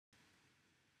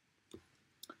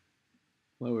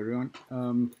Hello, everyone. I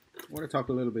want to talk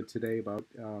a little bit today about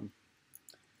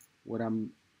what I'm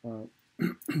uh,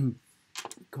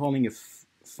 calling a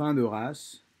fin de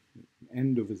race,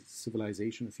 end of a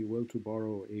civilization, if you will, to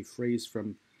borrow a phrase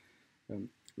from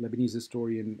Lebanese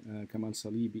historian Kamal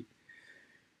Salibi.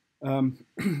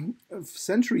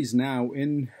 Centuries now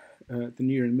in the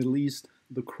Near and Middle East,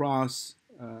 the cross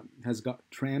has got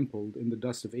trampled in the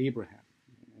dust of Abraham.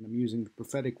 And I'm using the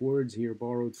prophetic words here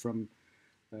borrowed from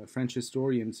French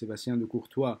historian Sébastien de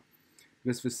Courtois,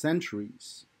 because for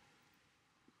centuries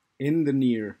in the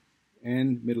Near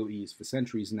and Middle East, for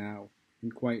centuries now,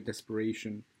 in quiet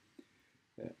desperation,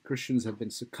 Christians have been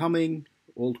succumbing,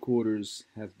 old quarters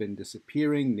have been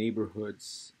disappearing,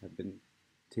 neighborhoods have been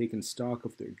taken stock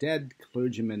of their dead,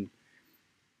 clergymen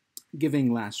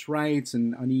giving last rites,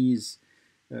 and unease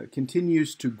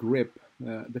continues to grip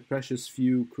the precious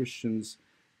few Christians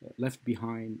left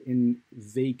behind in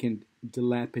vacant,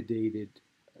 dilapidated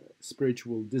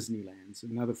spiritual Disneylands.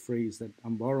 Another phrase that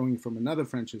I'm borrowing from another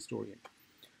French historian,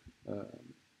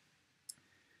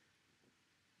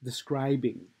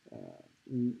 describing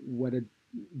what had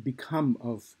become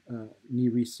of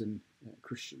Near Eastern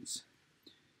Christians.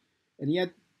 And yet,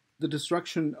 the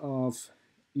destruction of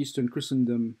Eastern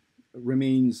Christendom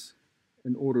remains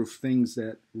an order of things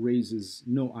that raises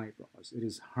no eyebrows. It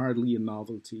is hardly a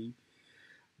novelty.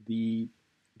 The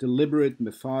deliberate,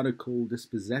 methodical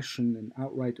dispossession and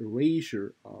outright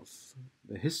erasure of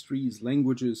the histories,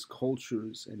 languages,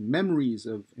 cultures, and memories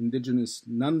of indigenous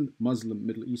non-Muslim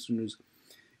Middle Easterners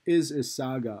is a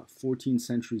saga 14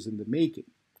 centuries in the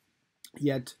making.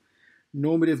 Yet,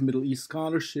 normative Middle East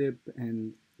scholarship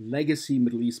and legacy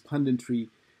Middle East punditry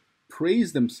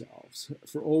praise themselves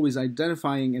for always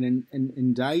identifying and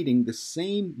indicting the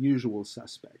same usual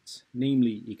suspects,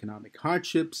 namely economic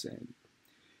hardships and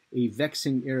a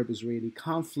vexing Arab-Israeli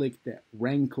conflict that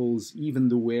rankles even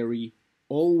the wary,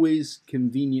 always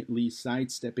conveniently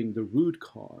sidestepping the root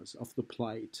cause of the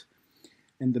plight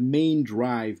and the main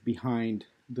drive behind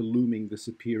the looming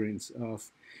disappearance of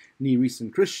Near Eastern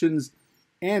Christians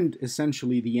and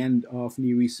essentially the end of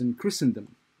Near Eastern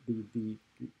Christendom, the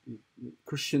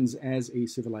Christians as a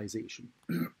civilization.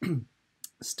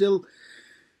 Still,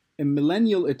 a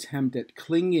millennial attempt at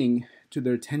clinging to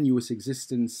their tenuous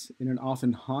existence in an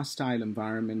often hostile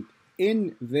environment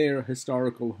in their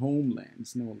historical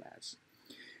homelands, no less.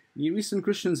 Near Eastern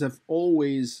Christians have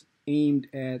always aimed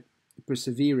at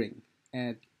persevering,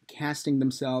 at casting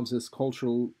themselves as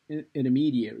cultural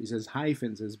intermediaries, as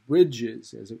hyphens, as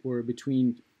bridges, as it were,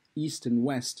 between East and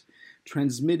West,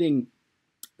 transmitting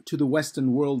to the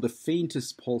Western world the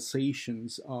faintest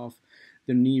pulsations of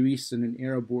the Near Eastern and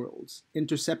Arab worlds,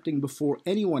 intercepting before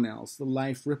anyone else the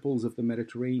life ripples of the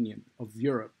Mediterranean, of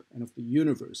Europe, and of the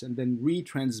universe, and then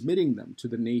retransmitting them to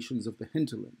the nations of the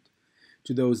hinterland,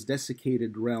 to those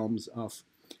desiccated realms of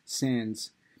sands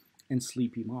and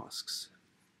sleepy mosques.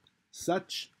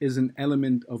 Such is an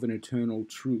element of an eternal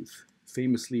truth,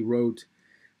 famously wrote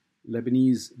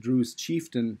Lebanese Druze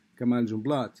chieftain Kamal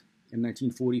Jumblat in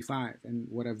 1945. And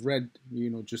what I've read,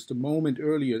 just a moment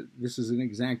earlier, this is an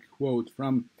exact quote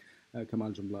from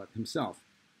Kamal Jumblat himself.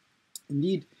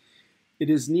 Indeed, it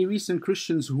is Near Eastern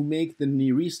Christians who make the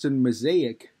Near Eastern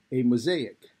mosaic a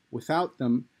mosaic. Without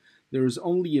them, there is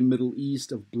only a Middle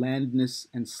East of blandness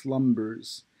and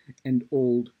slumbers and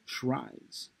old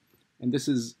shrines. And this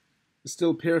is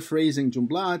still paraphrasing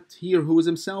Jumblat here, who is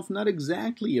himself not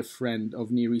exactly a friend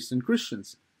of Near Eastern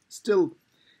Christians. Still,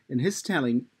 in his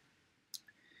telling,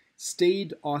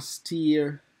 staid,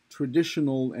 austere,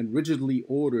 traditional, and rigidly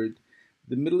ordered,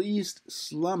 the Middle East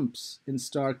slumps in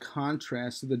stark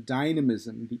contrast to the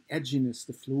dynamism, the edginess,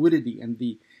 the fluidity, and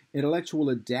the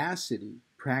intellectual audacity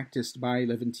practiced by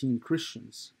Levantine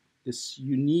Christians, this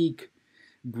unique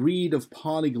breed of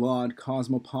polyglot,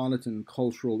 cosmopolitan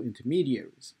cultural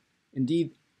intermediaries.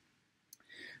 Indeed,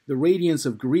 the radiance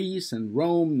of Greece and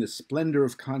Rome, the splendor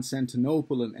of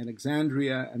Constantinople and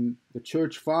Alexandria, and the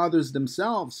church fathers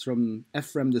themselves, from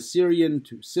Ephraim the Syrian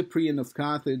to Cyprian of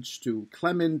Carthage to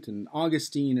Clement and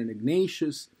Augustine and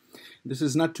Ignatius. This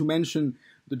is not to mention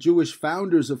the Jewish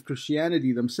founders of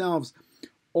Christianity themselves.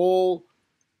 All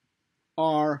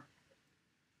are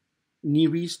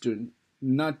Near Eastern,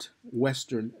 not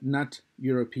Western, not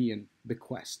European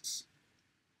bequests.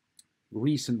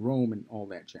 Greece and Rome and all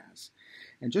that jazz.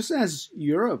 And just as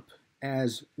Europe,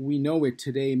 as we know it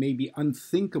today, may be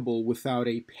unthinkable without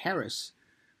a Paris,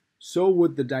 so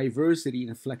would the diversity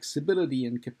and flexibility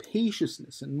and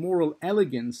capaciousness and moral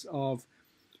elegance of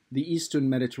the Eastern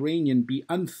Mediterranean be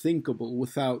unthinkable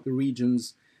without the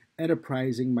region's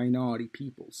enterprising minority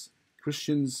peoples,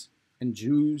 Christians and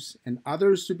Jews and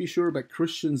others to be sure, but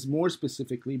Christians more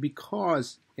specifically,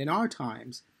 because in our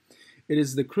times it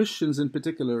is the Christians in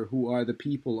particular who are the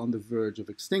people on the verge of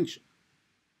extinction.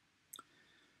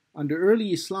 Under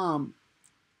early Islam,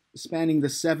 spanning the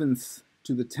 7th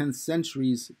to the 10th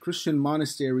centuries, Christian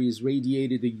monasteries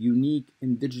radiated a unique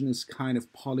indigenous kind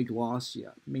of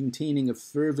polyglossia, maintaining a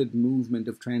fervid movement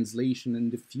of translation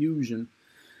and diffusion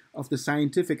of the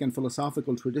scientific and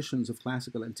philosophical traditions of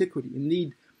classical antiquity.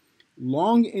 Indeed,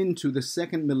 long into the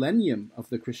second millennium of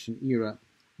the Christian era,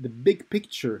 the big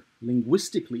picture,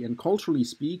 linguistically and culturally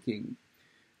speaking,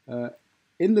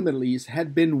 in the Middle East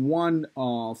had been one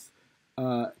of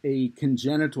a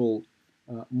congenital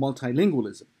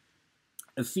multilingualism,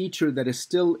 a feature that is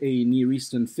still a Near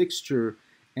Eastern fixture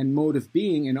and mode of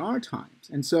being in our times.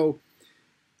 And so,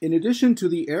 in addition to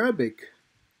the Arabic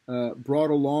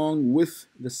brought along with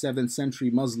the 7th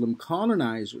century Muslim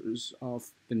colonizers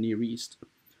of the Near East,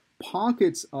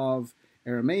 pockets of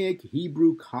Aramaic,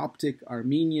 Hebrew, Coptic,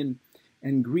 Armenian,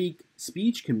 and Greek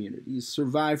speech communities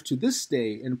survive to this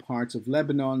day in parts of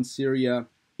Lebanon, Syria,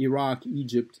 Iraq,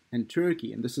 Egypt, and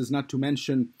Turkey. And this is not to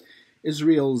mention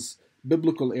Israel's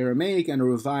biblical Aramaic and a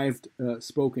revived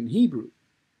spoken Hebrew.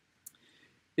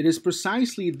 It is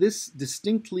precisely this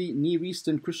distinctly Near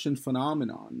Eastern Christian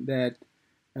phenomenon that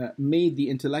made the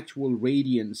intellectual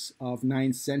radiance of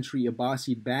 9th century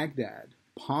Abbasid Baghdad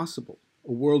possible,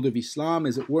 a world of Islam,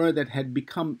 as it were, that had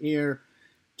become heir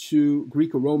to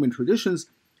Greco-Roman traditions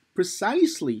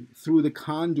precisely through the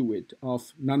conduit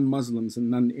of non-Muslims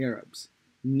and non-Arabs,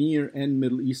 Near and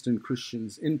Middle Eastern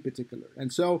Christians in particular.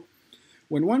 And so,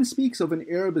 when one speaks of an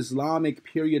Arab-Islamic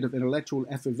period of intellectual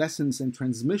effervescence and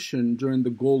transmission during the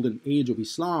golden age of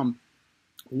Islam,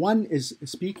 one is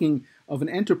speaking of an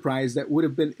enterprise that would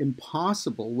have been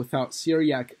impossible without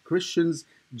Syriac Christians,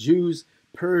 Jews,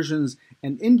 Persians,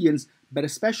 and Indians, but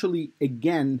especially,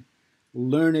 again,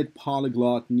 learned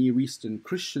polyglot Near Eastern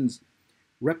Christians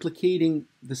replicating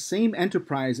the same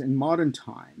enterprise in modern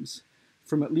times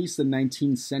from at least the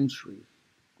 19th century.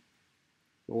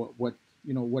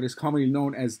 What is commonly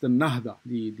known as the Nahda,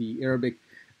 the Arabic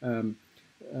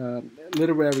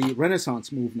literary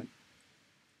Renaissance movement.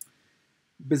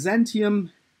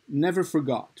 Byzantium never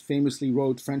forgot, famously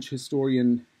wrote French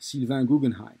historian Sylvain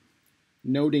Guggenheim,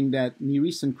 noting that Near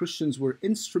Eastern Christians were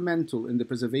instrumental in the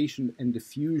preservation and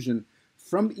diffusion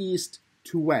from east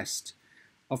to west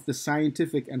of the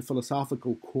scientific and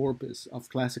philosophical corpus of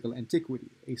classical antiquity,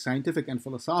 a scientific and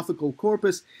philosophical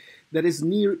corpus that is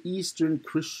Near Eastern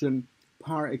Christian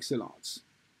par excellence.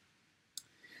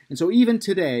 And so even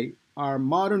today, our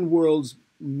modern world's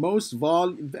most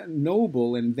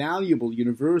noble and valuable,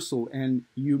 universal and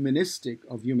humanistic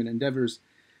of human endeavors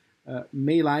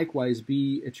may likewise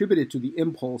be attributed to the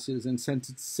impulses and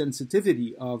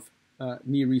sensitivity of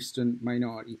Near Eastern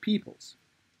minority peoples.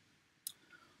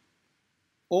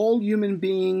 All human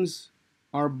beings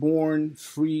are born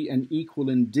free and equal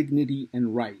in dignity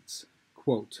and rights.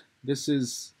 Quote, this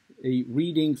is a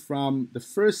reading from the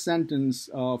first sentence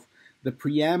of the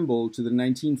preamble to the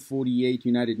 1948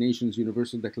 United Nations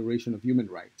Universal Declaration of Human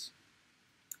Rights.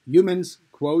 Humans,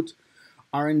 quote,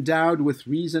 are endowed with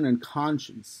reason and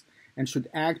conscience and should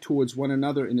act towards one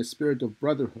another in a spirit of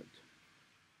brotherhood.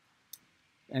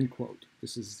 End quote.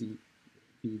 This is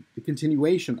the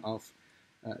continuation of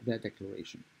that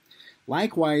declaration.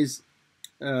 Likewise,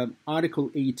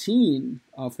 Article 18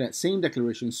 of that same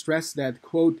declaration stressed that,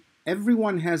 quote,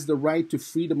 everyone has the right to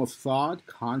freedom of thought,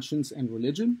 conscience, and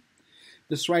religion.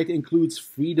 This right includes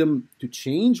freedom to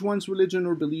change one's religion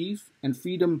or belief, and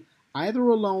freedom either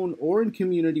alone or in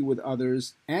community with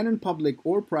others, and in public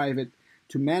or private,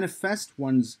 to manifest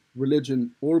one's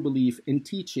religion or belief in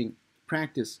teaching,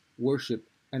 practice, worship,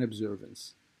 and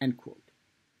observance. End quote.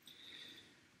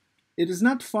 It is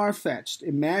not far-fetched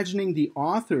imagining the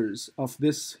authors of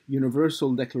this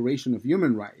Universal Declaration of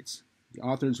Human Rights, the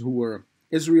authors who were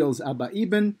Israel's Abba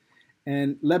Ibn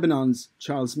and Lebanon's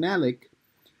Charles Malik.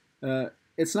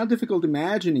 It's not difficult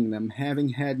imagining them having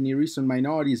had Near Eastern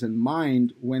minorities in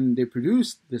mind when they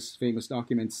produced this famous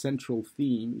document, Central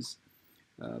Themes,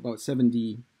 about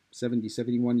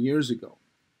 71 years ago.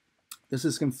 This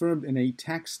is confirmed in a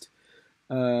text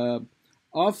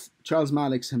of Charles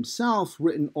Malik's himself,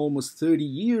 written almost 30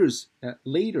 years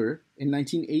later, in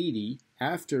 1980,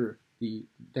 after the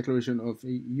Declaration of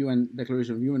UN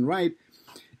Declaration of Human Rights,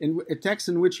 in a text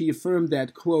in which he affirmed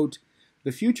that, quote,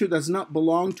 the future does not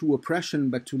belong to oppression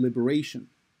but to liberation.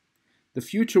 The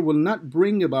future will not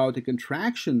bring about a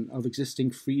contraction of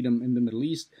existing freedom in the Middle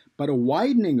East, but a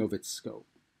widening of its scope.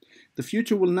 The The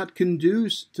future will not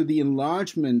conduce to the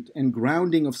enlargement and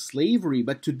grounding of slavery,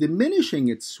 but to diminishing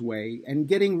its sway and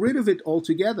getting rid of it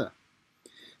altogether.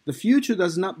 The future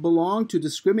does not belong to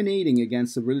discriminating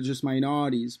against the religious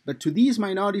minorities, but to these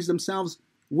minorities themselves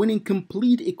winning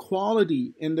complete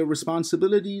equality in their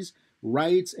responsibilities,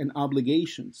 rights, and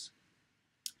obligations.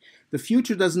 The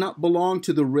future does not belong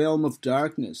to the realm of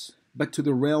darkness, but to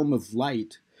the realm of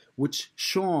light, which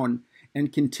shone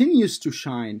and continues to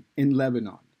shine in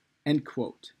Lebanon. End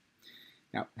quote.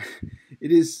 Now,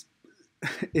 it is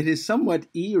somewhat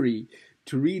eerie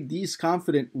to read these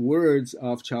confident words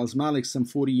of Charles Malik some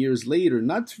 40 years later,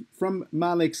 not from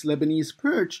Malik's Lebanese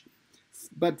perch,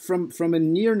 but from a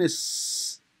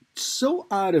nearness so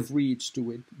out of reach to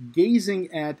it,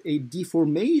 gazing at a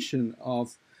deformation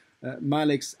of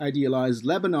Malik's idealized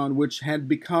Lebanon, which had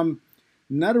become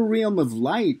not a realm of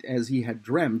light as he had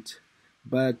dreamt,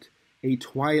 but a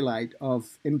twilight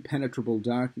of impenetrable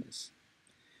darkness.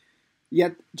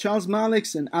 Yet Charles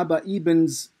Malik's and Abba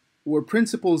Eben's were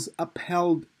principles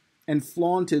upheld and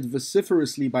flaunted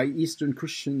vociferously by Eastern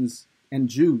Christians and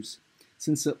Jews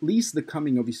since at least the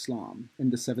coming of Islam in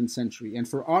the 7th century, and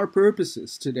for our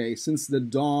purposes today, since the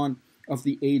dawn of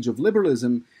the age of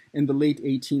liberalism in the late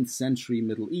 18th century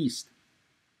Middle East.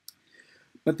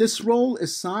 But this role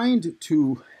assigned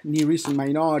to Near Eastern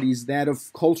minorities, that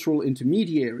of cultural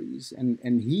intermediaries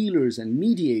and healers and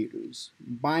mediators,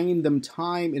 buying them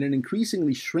time in an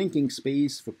increasingly shrinking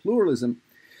space for pluralism,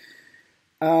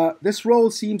 this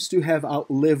role seems to have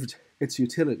outlived its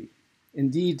utility.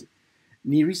 Indeed,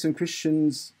 Near Eastern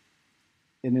Christians,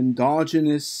 an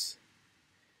indigenous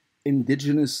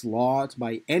lot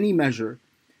by any measure,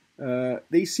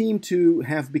 they seem to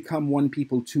have become one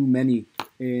people too many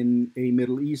in a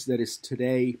Middle East that is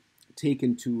today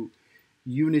taken to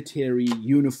unitary,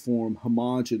 uniform,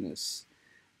 homogeneous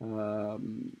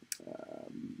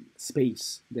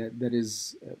space that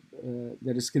is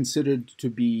considered to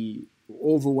be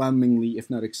overwhelmingly, if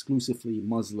not exclusively,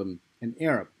 Muslim and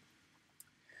Arab.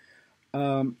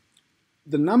 The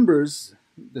numbers,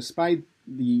 despite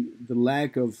the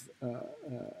lack of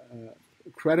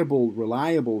credible,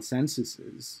 reliable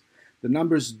censuses, the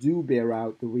numbers do bear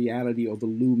out the reality of a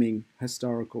looming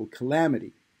historical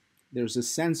calamity. There's a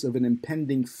sense of an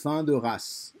impending fin de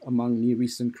race among Near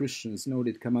Eastern Christians,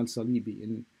 noted Kamal Salibi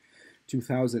in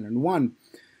 2001.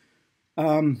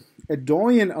 A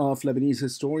doyen of Lebanese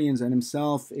historians and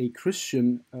himself a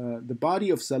Christian, the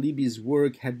body of Salibi's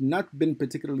work had not been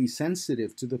particularly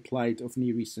sensitive to the plight of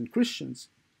Near Eastern Christians.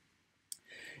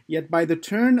 Yet by the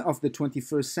turn of the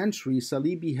 21st century,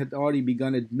 Salibi had already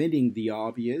begun admitting the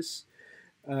obvious,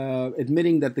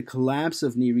 admitting that the collapse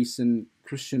of Near Eastern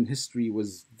Christian history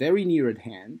was very near at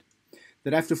hand,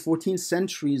 that after 14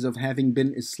 centuries of having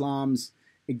been Islam's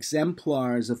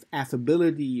exemplars of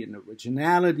affability and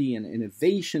originality and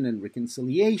innovation and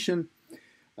reconciliation,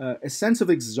 a sense of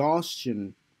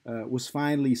exhaustion was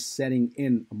finally setting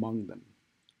in among them.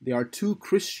 They are too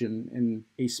Christian in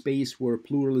a space where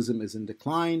pluralism is in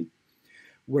decline,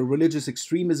 where religious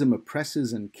extremism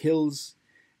oppresses and kills,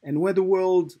 and where the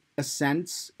world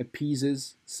assents,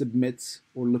 appeases, submits,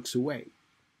 or looks away.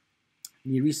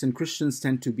 Near Eastern Christians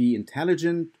tend to be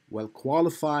intelligent,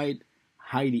 well-qualified,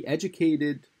 highly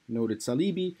educated, noted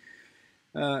Salibi,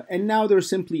 and now they're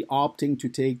simply opting to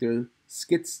take their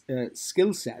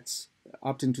skill sets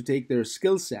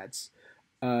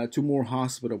to more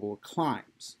hospitable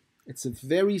climes. It's a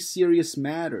very serious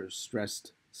matter,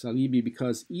 stressed Salibi,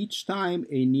 because each time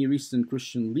a Near Eastern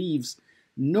Christian leaves,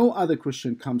 no other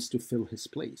Christian comes to fill his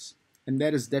place, and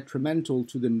that is detrimental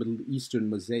to the Middle Eastern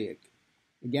mosaic.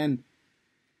 Again,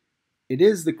 it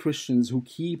is the Christians who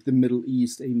keep the Middle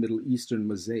East a Middle Eastern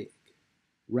mosaic,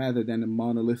 rather than a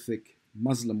monolithic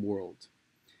Muslim world.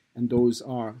 And those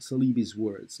are Salibi's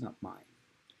words, not mine.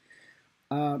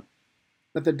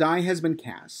 But the die has been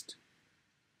cast.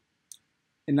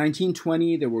 In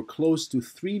 1920, there were close to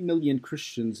 3 million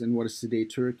Christians in what is today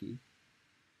Turkey.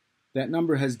 That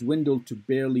number has dwindled to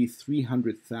barely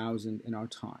 300,000 in our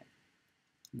time.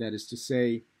 That is to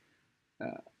say,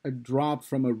 a drop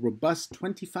from a robust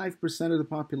 25% of the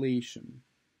population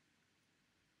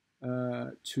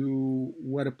to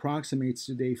what approximates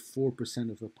today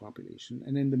 4% of the population.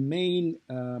 And in the main,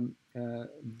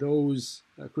 those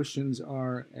Christians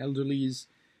are elderlies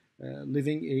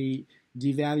living a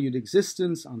devalued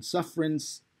existence on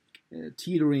sufferance,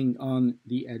 teetering on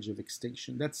the edge of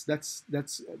extinction. That's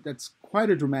quite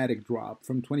a dramatic drop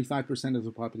from 25% of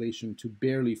the population to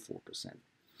barely 4%.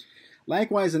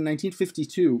 Likewise, in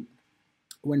 1952,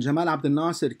 when Jamal Abdel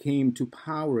Nasser came to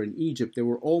power in Egypt, there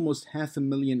were almost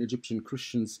 500,000 Egyptian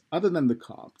Christians, other than the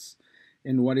Copts,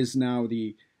 in what is now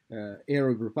the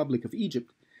Arab Republic of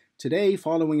Egypt. Today,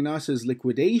 following Nasser's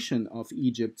liquidation of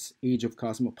Egypt's age of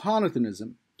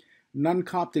cosmopolitanism,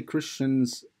 non-Coptic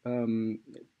Christians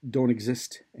don't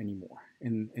exist anymore.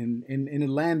 In a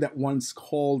land that once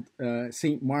called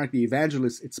St. Mark the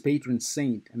Evangelist its patron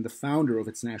saint and the founder of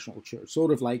its national church,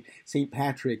 sort of like St.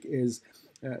 Patrick is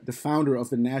the founder of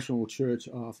the National Church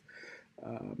of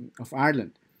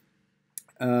Ireland.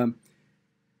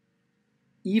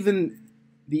 Even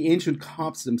the ancient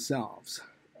Copts themselves,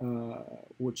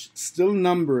 which still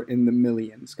number in the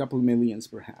millions, couple of millions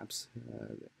perhaps,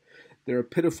 they're a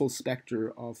pitiful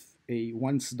specter of a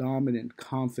once dominant,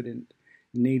 confident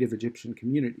native Egyptian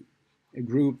community, a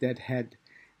group that had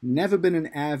never been an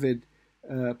avid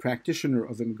practitioner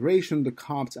of immigration. The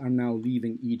Copts are now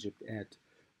leaving Egypt at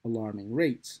alarming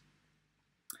rates.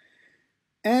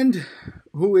 And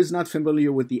who is not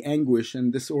familiar with the anguish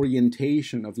and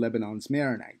disorientation of Lebanon's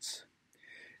Maronites,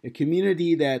 a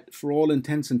community that, for all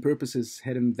intents and purposes,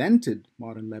 had invented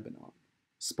modern Lebanon,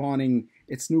 spawning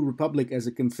its new republic as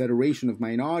a confederation of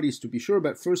minorities, to be sure,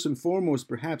 but first and foremost,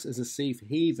 perhaps as a safe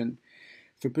haven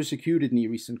for persecuted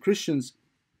Near Eastern Christians.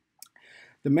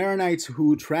 The Maronites,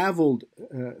 who traveled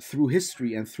through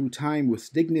history and through time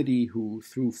with dignity, who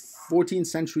through 14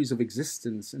 centuries of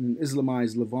existence in an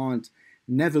Islamized Levant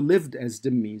never lived as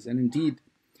dhimmis, and indeed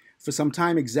for some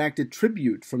time exacted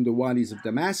tribute from the wadis of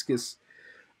Damascus,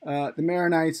 the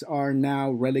Maronites are now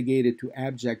relegated to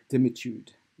abject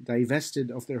dhimmitude,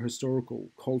 divested of their historical,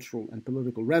 cultural, and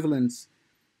political relevance,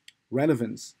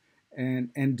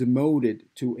 and demoted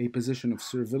to a position of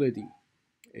servility,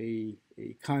 a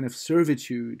kind of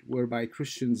servitude whereby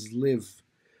Christians live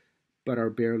but are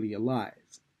barely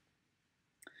alive.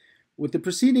 With the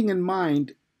preceding in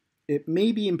mind, it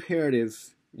may be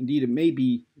imperative, indeed it may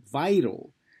be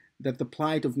vital, that the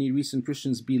plight of Near Eastern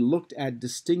Christians be looked at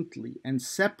distinctly and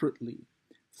separately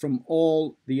from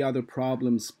all the other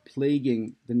problems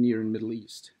plaguing the Near and Middle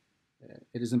East.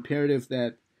 It is imperative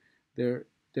that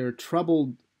their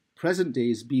troubled present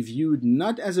days be viewed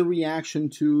not as a reaction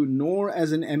to, nor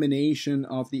as an emanation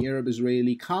of the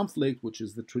Arab-Israeli conflict, which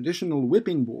is the traditional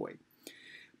whipping boy,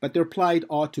 but their plight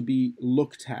ought to be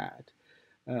looked at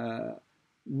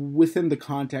within the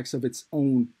context of its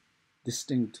own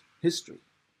distinct history.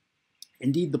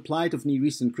 Indeed, the plight of Near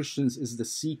Eastern Christians is the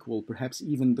sequel, perhaps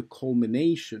even the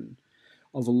culmination,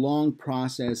 of a long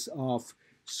process of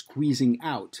squeezing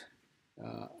out,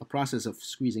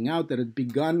 that had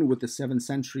begun with the 7th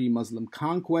century Muslim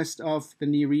conquest of the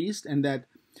Near East, and that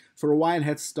for a while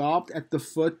had stopped at the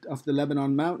foot of the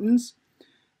Lebanon mountains.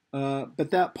 But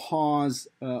that pause,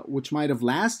 which might have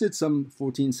lasted some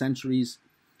 14 centuries,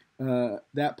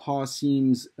 that pause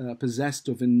seems possessed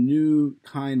of a new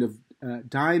kind of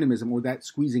dynamism, or that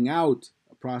squeezing out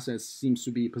process seems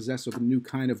to be possessed of a new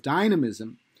kind of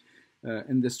dynamism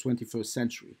in this 21st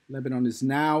century. Lebanon is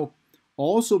now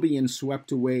also being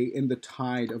swept away in the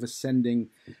tide of ascending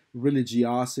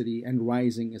religiosity and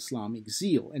rising Islamic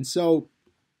zeal. And so,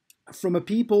 from a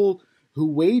people who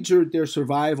wagered their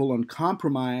survival on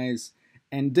compromise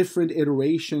and different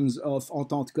iterations of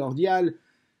entente cordiale,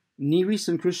 Near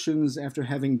Eastern Christians, after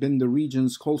having been the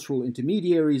region's cultural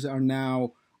intermediaries, are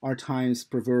now our time's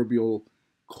proverbial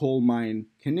coal mine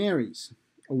canaries,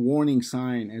 a warning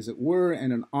sign, as it were,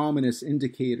 and an ominous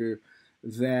indicator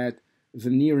that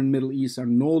the Near and Middle East are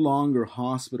no longer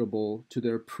hospitable to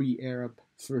their pre-Arab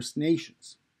First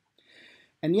Nations.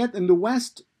 And yet, in the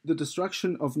West, the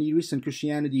destruction of Near Eastern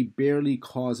Christianity barely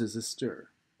causes a stir.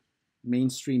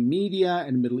 Mainstream media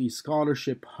and Middle East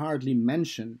scholarship hardly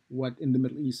mention what in the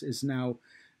Middle East is now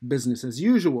business as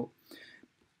usual.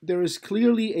 There is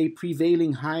clearly a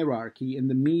prevailing hierarchy in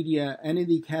the media and in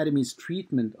the Academy's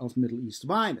treatment of Middle East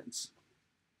violence.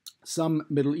 Some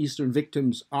Middle Eastern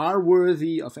victims are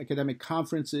worthy of academic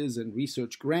conferences and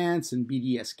research grants and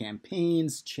BDS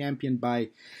campaigns championed by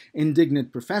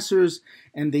indignant professors,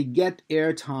 and they get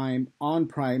airtime on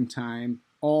prime time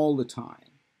all the time.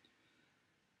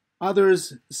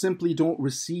 Others simply don't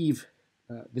receive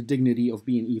the dignity of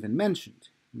being even mentioned.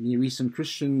 Near Eastern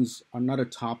Christians are not a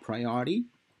top priority.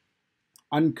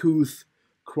 Uncouth,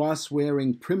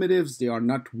 cross-wearing primitives, they are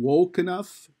not woke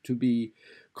enough to be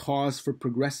cause for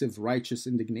progressive righteous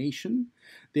indignation.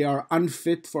 They are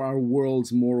unfit for our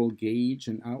world's moral gauge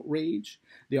and outrage.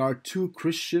 They are too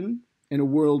Christian in a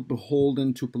world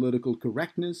beholden to political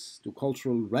correctness, to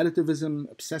cultural relativism,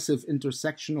 obsessive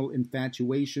intersectional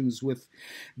infatuations with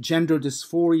gender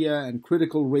dysphoria and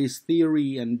critical race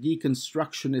theory and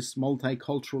deconstructionist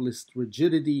multiculturalist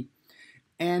rigidity,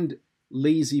 and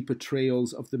lazy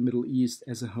portrayals of the Middle East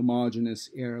as a homogeneous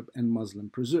Arab and Muslim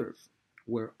preserve,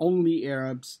 where only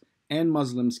Arabs and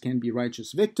Muslims can be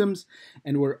righteous victims,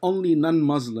 and where only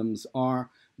non-Muslims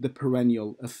are the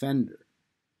perennial offender.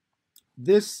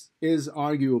 This is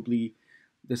arguably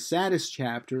the saddest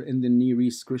chapter in the Near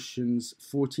East Christians'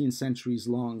 14 centuries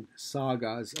long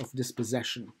sagas of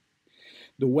dispossession.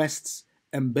 The West's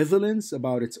ambivalence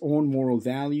about its own moral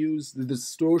values, the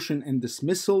distortion and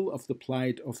dismissal of the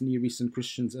plight of Near Eastern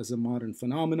Christians as a modern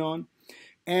phenomenon,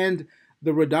 and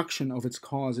the reduction of its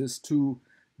causes to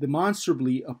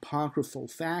demonstrably apocryphal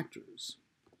factors.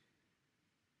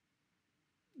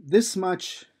 This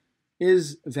much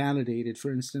is validated,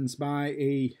 for instance, by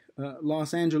a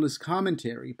Los Angeles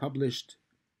commentary published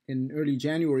in early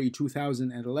January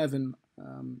 2011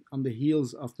 on the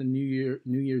heels of the New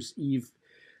Year's Eve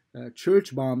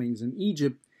church bombings in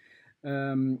Egypt,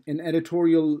 an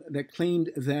editorial that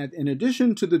claimed that in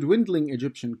addition to the dwindling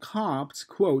Egyptian Copts,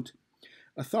 quote,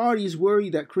 authorities worry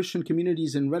that Christian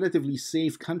communities in relatively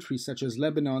safe countries such as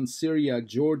Lebanon, Syria,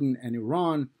 Jordan, and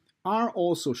Iran are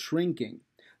also shrinking,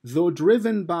 though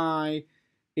driven by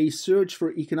a search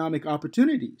for economic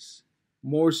opportunities,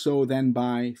 more so than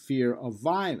by fear of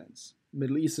violence.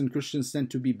 Middle Eastern Christians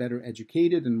tend to be better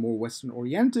educated and more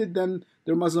Western-oriented than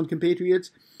their Muslim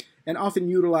compatriots, and often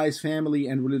utilize family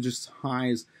and religious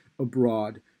ties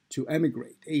abroad to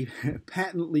emigrate. A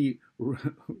patently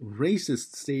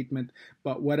racist statement,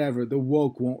 but whatever, the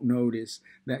woke won't notice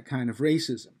that kind of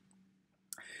racism.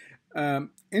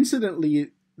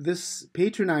 Incidentally, this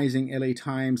patronizing LA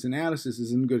Times analysis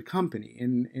is in good company.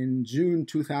 In June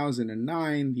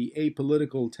 2009, the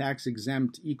apolitical,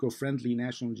 tax-exempt, eco-friendly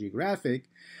National Geographic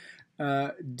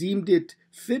deemed it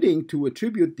fitting to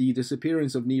attribute the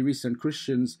disappearance of Near Eastern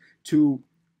Christians to,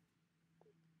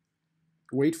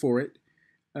 wait for it,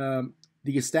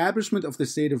 the establishment of the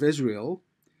State of Israel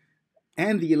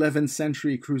and the 11th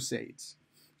century Crusades.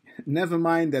 Never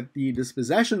mind that the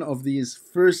dispossession of these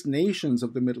first nations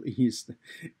of the Middle East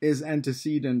is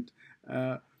antecedent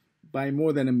by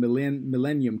more than a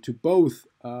millennium to both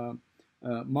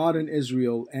modern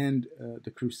Israel and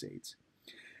the Crusades.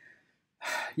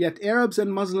 Yet Arabs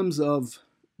and Muslims of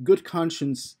good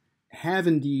conscience have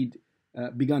indeed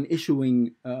begun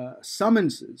issuing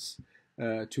summonses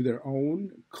to their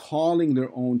own, calling their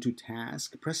own to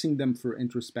task, pressing them for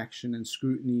introspection and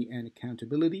scrutiny and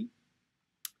accountability.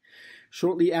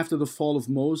 Shortly after the fall of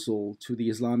Mosul to the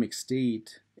Islamic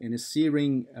State, in a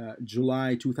searing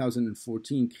July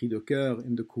 2014 cri de coeur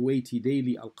in the Kuwaiti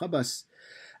daily Al-Qabas,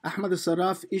 Ahmad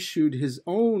al-Sarraf issued his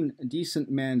own decent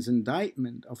man's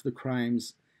indictment of the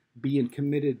crimes being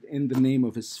committed in the name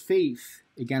of his faith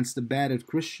against the battered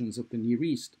Christians of the Near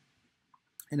East.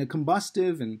 In a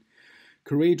combustive and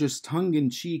courageous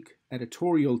tongue-in-cheek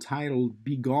editorial titled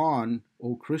 "Begone,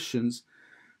 O Christians,"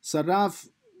 Sarraf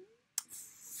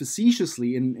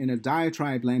facetiously, in a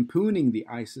diatribe lampooning the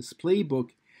ISIS playbook,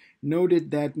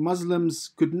 noted that Muslims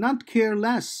could not care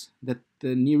less that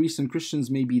the Near Eastern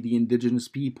Christians may be the indigenous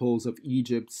peoples of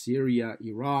Egypt, Syria,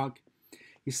 Iraq.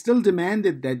 He still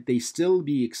demanded that they still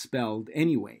be expelled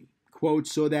anyway, quote,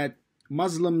 so that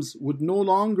Muslims would no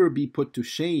longer be put to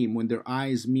shame when their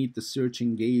eyes meet the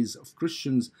searching gaze of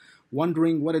Christians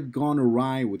wondering what had gone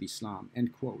awry with Islam,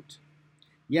 end quote.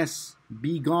 Yes,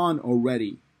 be gone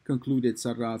already, concluded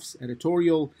Sarraf's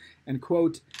editorial, and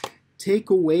quote, take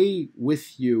away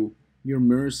with you your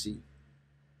mercy,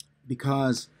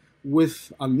 because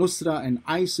with al-Nusra and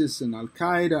ISIS and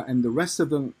Al-Qaeda and the rest of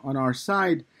them on our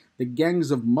side, the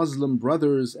gangs of Muslim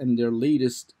brothers and their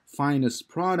latest, finest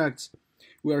products,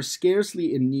 we are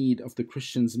scarcely in need of the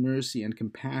Christians' mercy and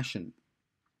compassion.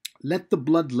 Let the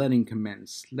bloodletting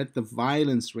commence. Let the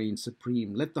violence reign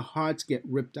supreme. Let the hearts get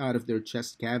ripped out of their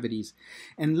chest cavities.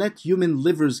 And let human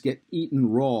livers get eaten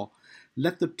raw.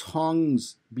 Let the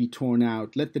tongues be torn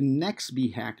out. Let the necks be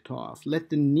hacked off.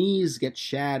 Let the knees get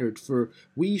shattered. For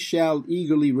we shall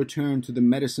eagerly return to the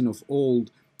medicine of old,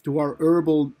 to our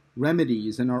herbal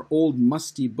remedies and our old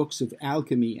musty books of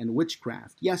alchemy and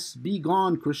witchcraft. Yes, be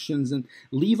gone, Christians, and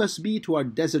leave us be to our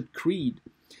desert creed.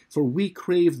 For we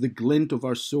crave the glint of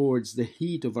our swords, the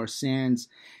heat of our sands,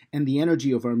 and the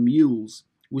energy of our mules.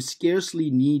 We scarcely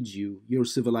need you, your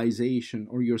civilization,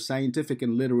 or your scientific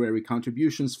and literary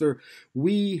contributions, for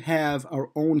we have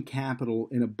our own capital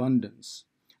in abundance,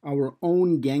 our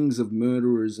own gangs of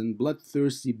murderers and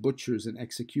bloodthirsty butchers and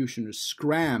executioners.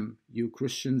 Scram, you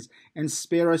Christians, and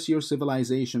spare us your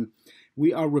civilization.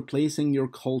 We are replacing your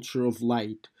culture of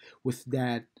light with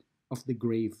that of the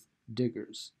grave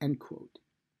diggers, end quote.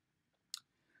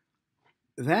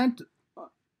 That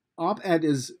op-ed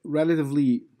is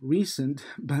relatively recent,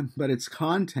 but its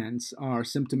contents are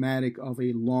symptomatic of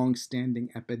a long-standing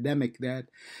epidemic that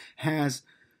has,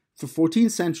 for 14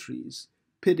 centuries,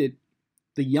 pitted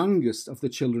the youngest of the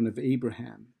children of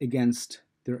Abraham against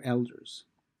their elders.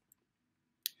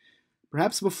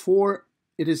 Perhaps before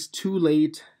it is too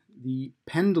late, the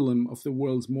pendulum of the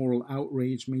world's moral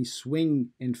outrage may swing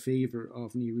in favor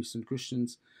of Near Eastern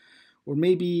Christians, or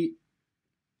maybe,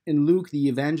 in Luke the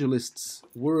evangelist's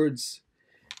words,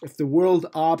 if the world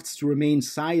opts to remain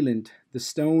silent, the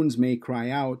stones may cry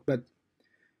out. But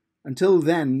until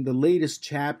then, the latest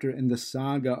chapter in the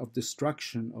saga of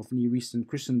destruction of Near Eastern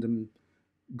Christendom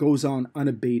goes on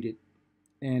unabated,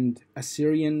 and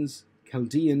Assyrians,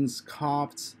 Chaldeans,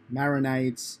 Copts,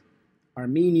 Maronites,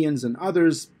 Armenians, and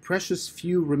others, precious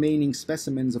few remaining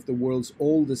specimens of the world's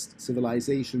oldest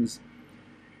civilizations,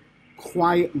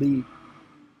 quietly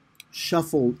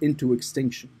shuffle into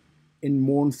extinction in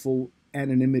mournful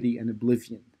anonymity and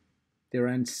oblivion, their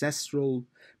ancestral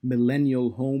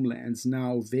millennial homelands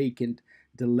now vacant,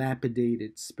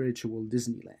 dilapidated spiritual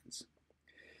Disneylands.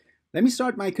 Let me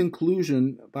start my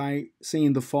conclusion by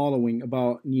saying the following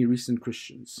about Near Eastern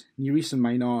Christians, Near Eastern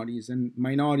minorities, and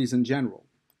minorities in general.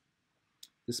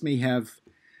 This may have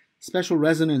special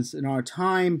resonance in our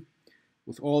time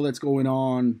with all that's going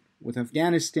on with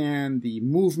Afghanistan, the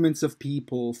movements of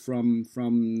people from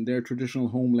their traditional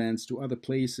homelands to other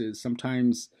places,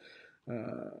 sometimes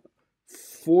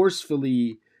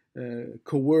forcefully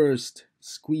coerced,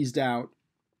 squeezed out.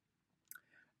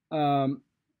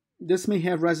 This may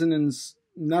have resonance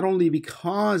not only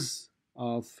because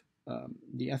of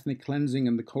the ethnic cleansing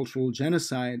and the cultural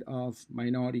genocide of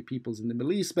minority peoples in the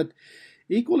Middle East, but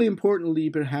equally importantly,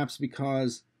 perhaps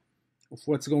because of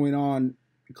what's going on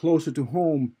closer to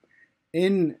home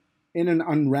in an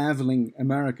unraveling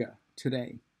America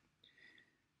today.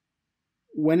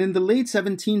 When in the late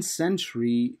 17th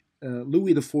century,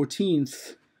 Louis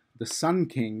XIV, the Sun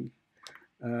King,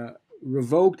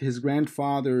 revoked his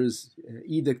grandfather's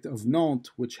Edict of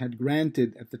Nantes, which had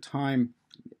granted at the time,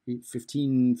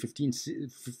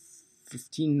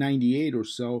 1598 or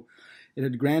so, it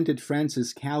had granted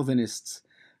Francis Calvinists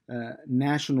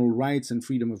national rights and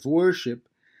freedom of worship.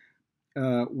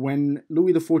 When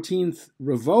Louis XIV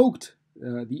revoked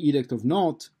the Edict of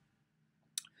Nantes,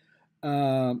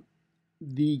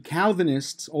 the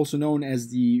Calvinists, also known as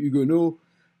the Huguenots,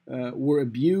 were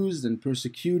abused and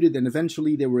persecuted, and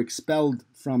eventually they were expelled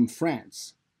from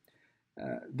France.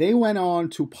 They went on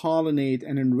to pollinate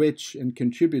and enrich and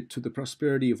contribute to the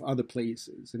prosperity of other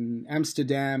places, in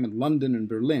Amsterdam and London and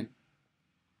Berlin.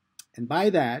 And by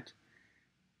that,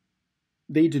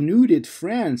 they denuded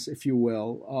France, if you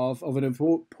will, of an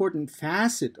important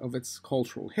facet of its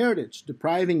cultural heritage,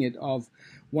 depriving it of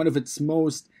one of its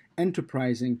most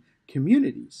enterprising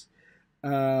communities.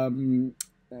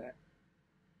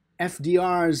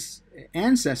 FDR's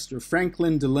ancestor,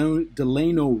 Franklin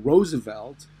Delano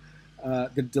Roosevelt,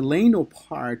 the Delano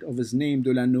part of his name,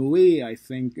 Delanoë, I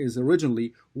think,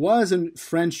 was a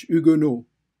French Huguenot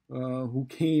who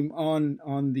came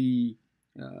on the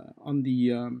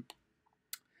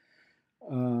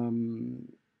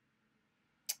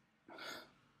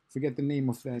forget the name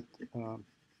of that,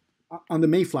 on the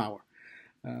Mayflower.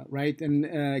 Right,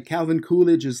 and Calvin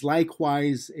Coolidge is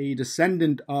likewise a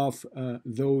descendant of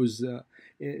those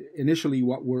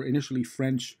what were initially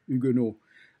French Huguenots,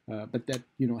 but that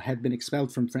had been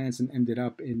expelled from France and ended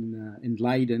up in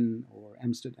Leiden or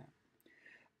Amsterdam.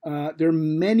 There are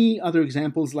many other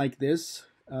examples like this.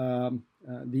 The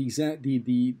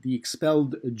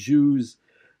expelled Jews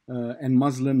and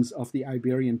Muslims of the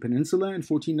Iberian Peninsula in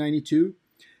 1492.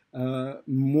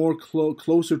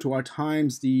 Closer to our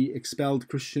times, the expelled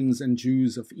Christians and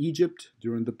Jews of Egypt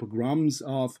during the pogroms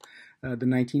of the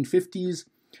 1950s.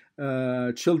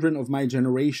 Children of my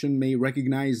generation may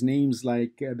recognize names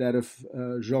like that of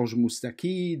Georges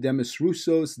Moustaki, Demis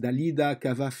Roussos, Dalida,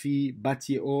 Cavafi,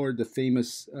 Batior, the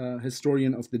famous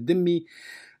historian of the Dhimmi,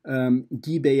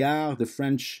 Guy Béart, the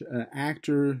French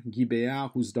actor Guy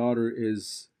Béart, whose daughter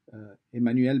is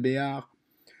Emmanuelle Béart,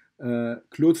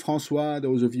 Claude François,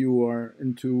 those of you who are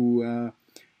into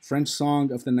French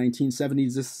song of the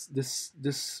 1970s,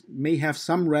 this may have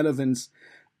some relevance.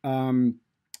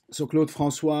 So Claude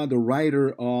François, the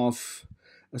writer of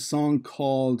a song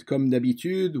called Comme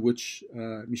d'habitude, which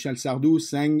Michel Sardou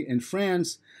sang in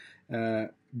France,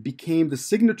 became the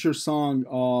signature song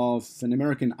of an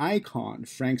American icon,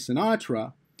 Frank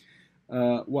Sinatra.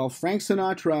 While Frank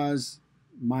Sinatra's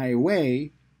My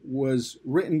Way was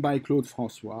written by Claude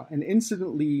François, and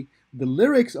incidentally, the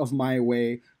lyrics of My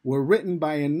Way were written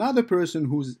by another person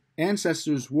whose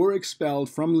ancestors were expelled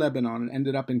from Lebanon and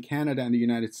ended up in Canada and the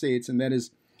United States, and that is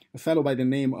a fellow by the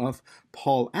name of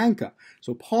Paul Anka.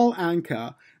 So Paul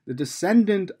Anka, the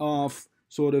descendant of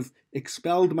sort of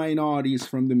expelled minorities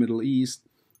from the Middle East,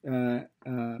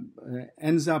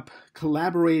 ends up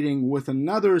collaborating with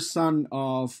another son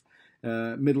of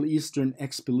Middle Eastern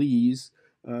expellees,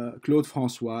 Claude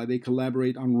François. They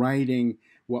collaborate on writing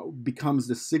what becomes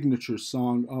the signature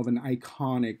song of an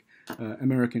iconic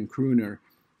American crooner,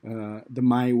 the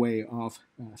My Way of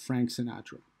Frank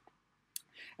Sinatra.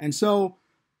 And so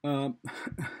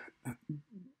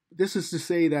this is to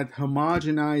say that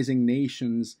homogenizing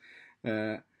nations,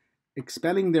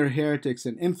 expelling their heretics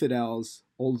and infidels,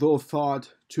 although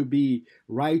thought to be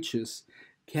righteous,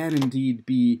 can indeed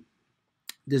be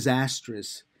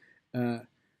disastrous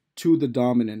to the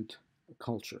dominant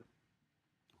culture.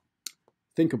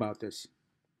 Think about this.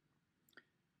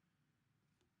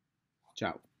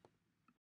 Ciao.